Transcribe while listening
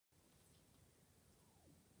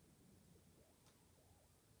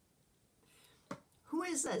Who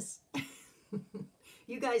is this?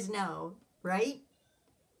 You guys know, right?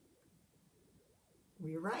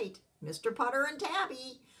 You're right. Mr. Putter and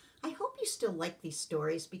Tabby. I hope you still like these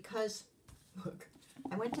stories because, look,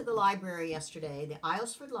 I went to the library yesterday. The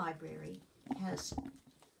Islesford Library has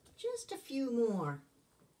just a few more.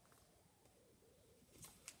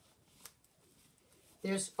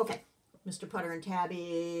 There's, okay, Mr. Putter and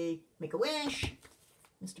Tabby, Make a Wish.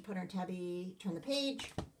 Mr. Putter and Tabby, Turn the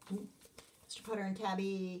Page. Mr. Putter and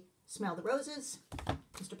Tabby, Smell the Roses.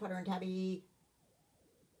 Mr. Putter and Tabby,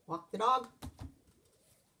 Walk the Dog.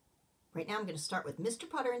 Right now I'm going to start with Mr.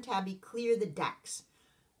 Putter and Tabby, Clear the Decks.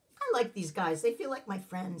 I like these guys. They feel like my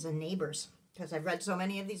friends and neighbors because I've read so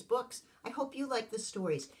many of these books. I hope you like the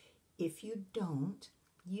stories. If you don't,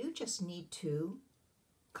 you just need to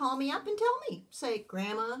call me up and tell me. Say,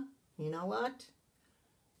 Grandma, you know what?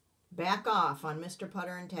 Back off on Mr.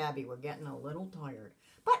 Putter and Tabby. We're getting a little tired.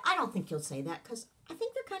 But I don't think you'll say that because I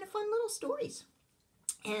think they're kind of fun little stories.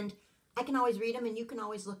 And I can always read them and you can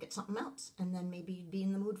always look at something else. And then maybe you'd be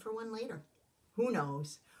in the mood for one later. Who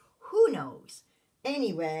knows? Who knows?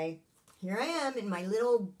 Anyway, here I am in my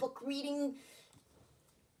little book reading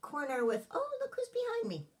corner with, oh, look who's behind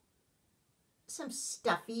me. Some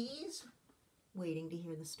stuffies waiting to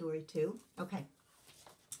hear the story too. Okay.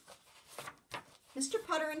 Mr.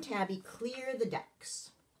 Putter and Tabby Clear the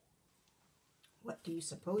Decks. What do you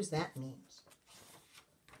suppose that means?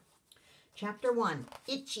 Chapter 1,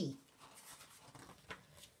 Itchy.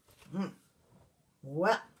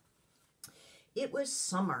 Well, it was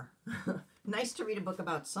summer. Nice to read a book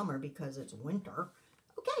about summer because it's winter.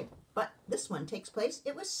 Okay, but this one takes place,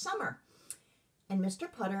 it was summer. And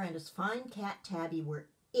Mr. Putter and his fine cat Tabby were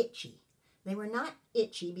itchy. They were not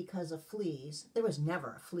itchy because of fleas. There was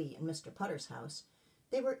never a flea in Mr. Putter's house.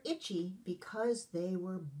 They were itchy because they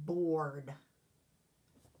were bored.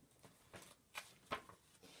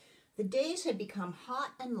 The days had become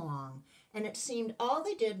hot and long, and it seemed all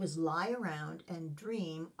they did was lie around and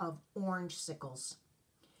dream of orange sickles.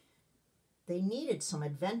 They needed some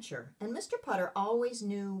adventure, and Mr. Putter always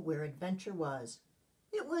knew where adventure was.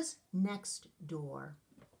 It was next door.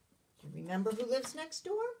 Do you remember who lives next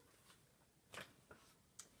door?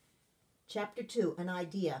 Chapter 2, An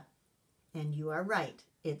Idea. And you are right.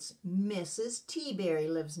 It's Mrs. Teaberry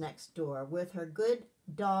lives next door with her good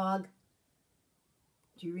dog.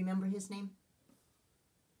 Do you remember his name?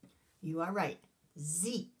 You are right.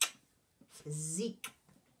 Zeke. Zeke.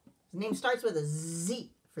 His name starts with a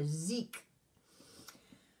Z for Zeke.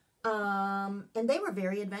 And they were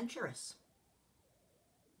very adventurous.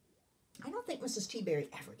 I don't think Mrs. Teaberry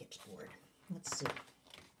ever gets bored. Let's see.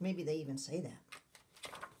 Maybe they even say that.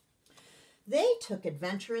 They took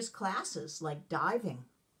adventurous classes like diving.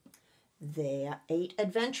 They ate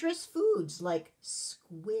adventurous foods like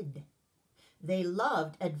squid. They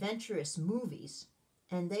loved adventurous movies,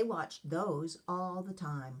 and they watched those all the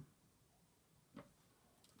time.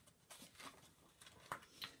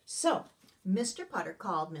 So, Mr. Putter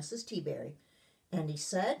called Mrs. Teaberry, and he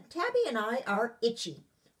said, Tabby and I are itchy.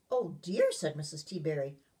 Oh dear, said Mrs.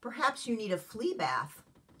 Teaberry, perhaps you need a flea bath.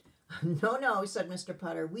 No, no, said Mr.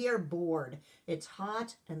 Putter, we are bored. It's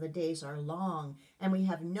hot and the days are long, and we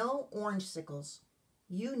have no orange sickles.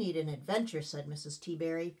 You need an adventure, said Mrs.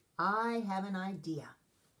 Teaberry. I have an idea.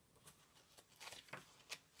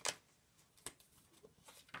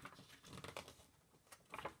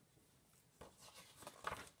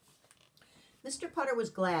 Mr. Putter was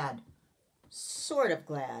glad, sort of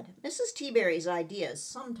glad. Mrs. Teaberry's ideas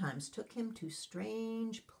sometimes took him to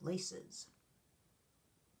strange places.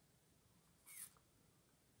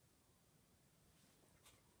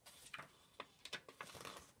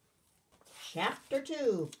 Chapter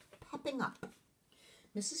 2, Popping Up.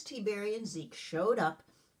 Mrs. Teaberry and Zeke showed up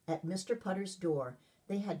at Mr. Putter's door.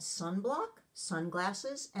 They had sunblock,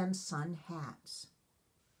 sunglasses, and sun hats.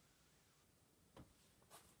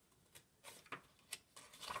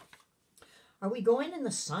 Are we going in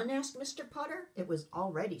the sun? Asked Mr. Putter. It was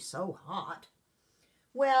already so hot.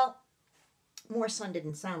 Well, more sun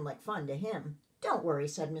didn't sound like fun to him. Don't worry,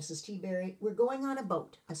 said Mrs. Teaberry. We're going on a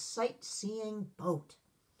boat, a sightseeing boat.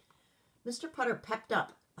 Mr. Putter pepped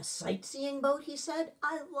up. A sightseeing boat, he said.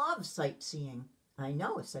 I love sightseeing. I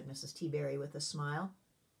know, said Mrs. Teaberry with a smile.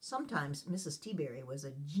 Sometimes Mrs. Teaberry was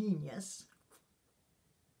a genius.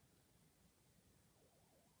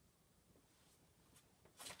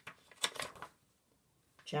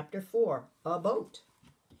 Chapter 4, A Boat.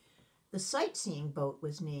 The sightseeing boat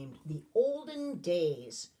was named the Olden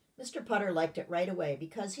Days. Mr. Putter liked it right away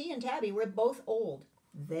because he and Tabby were both old.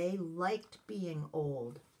 They liked being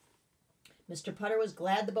old. Mr. Putter was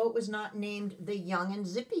glad the boat was not named the Young and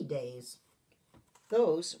Zippy Days.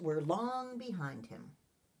 Those were long behind him.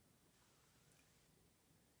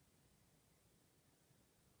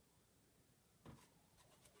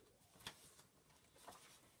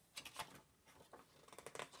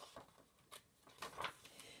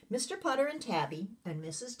 Mr. Putter and Tabby and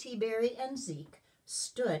Mrs. Teaberry and Zeke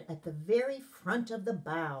stood at the very front of the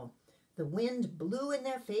bow. The wind blew in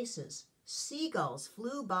their faces. Seagulls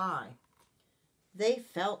flew by. They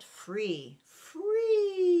felt free, free.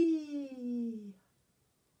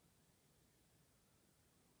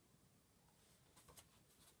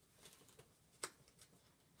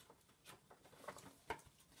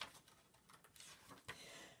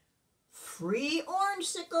 Free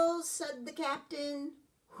orange-sicles, said the captain.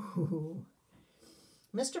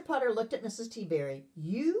 Mr. Putter looked at Mrs. Teaberry.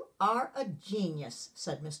 You are a genius,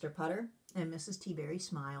 said Mr. Putter, and Mrs. Teaberry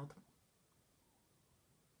smiled.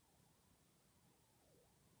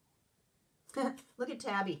 Look at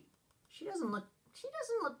Tabby. She doesn't look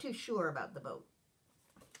too sure about the boat.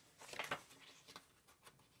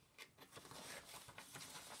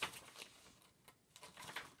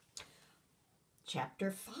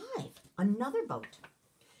 Chapter 5, Another Boat.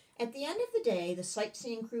 At the end of the day, the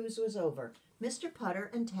sightseeing cruise was over. Mr.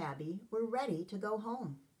 Putter and Tabby were ready to go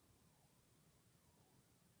home.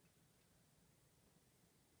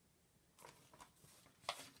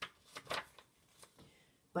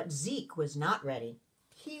 But Zeke was not ready.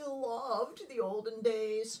 He loved the olden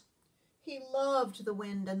days. He loved the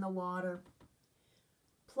wind and the water.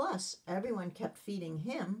 Plus, everyone kept feeding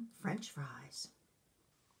him French fries.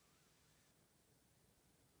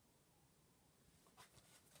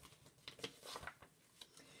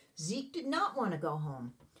 Zeke did not want to go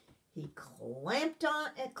home. He clamped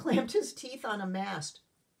his teeth on a mast.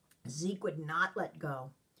 Zeke would not let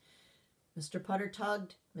go. Mr. Putter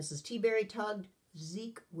tugged, Mrs. Teaberry tugged.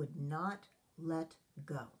 Zeke would not let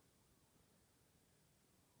go.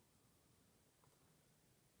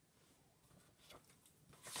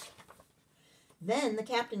 Then the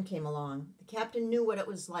captain came along. The captain knew what it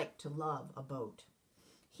was like to love a boat.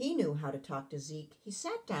 He knew how to talk to Zeke. He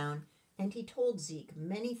sat down and he told Zeke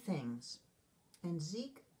many things, and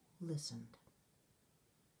Zeke listened.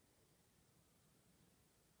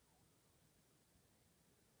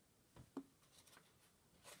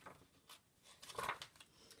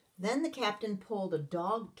 Then the captain pulled a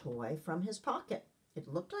dog toy from his pocket. It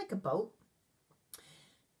looked like a boat.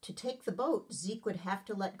 To take the boat, Zeke would have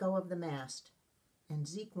to let go of the mast, and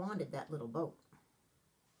Zeke wanted that little boat.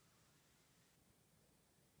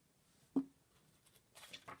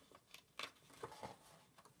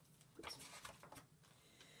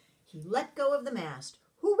 He let go of the mast.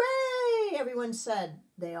 Hooray! Everyone said.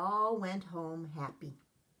 They all went home happy.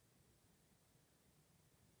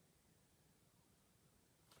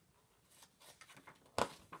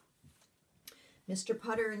 Mr.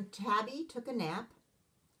 Putter and Tabby took a nap,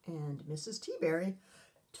 and Mrs. Teaberry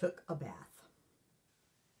took a bath.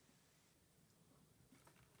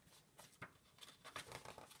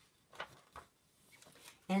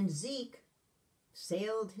 And Zeke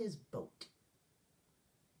sailed his boat.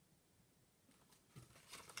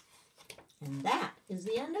 And that is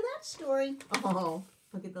the end of that story. Oh,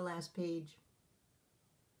 look at the last page.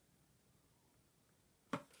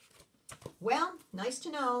 Well, nice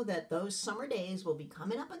to know that those summer days will be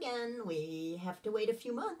coming up again. We have to wait a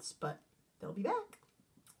few months, but they'll be back.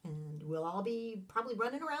 And we'll all be probably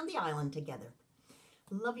running around the island together.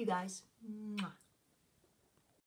 Love you guys. Mwah.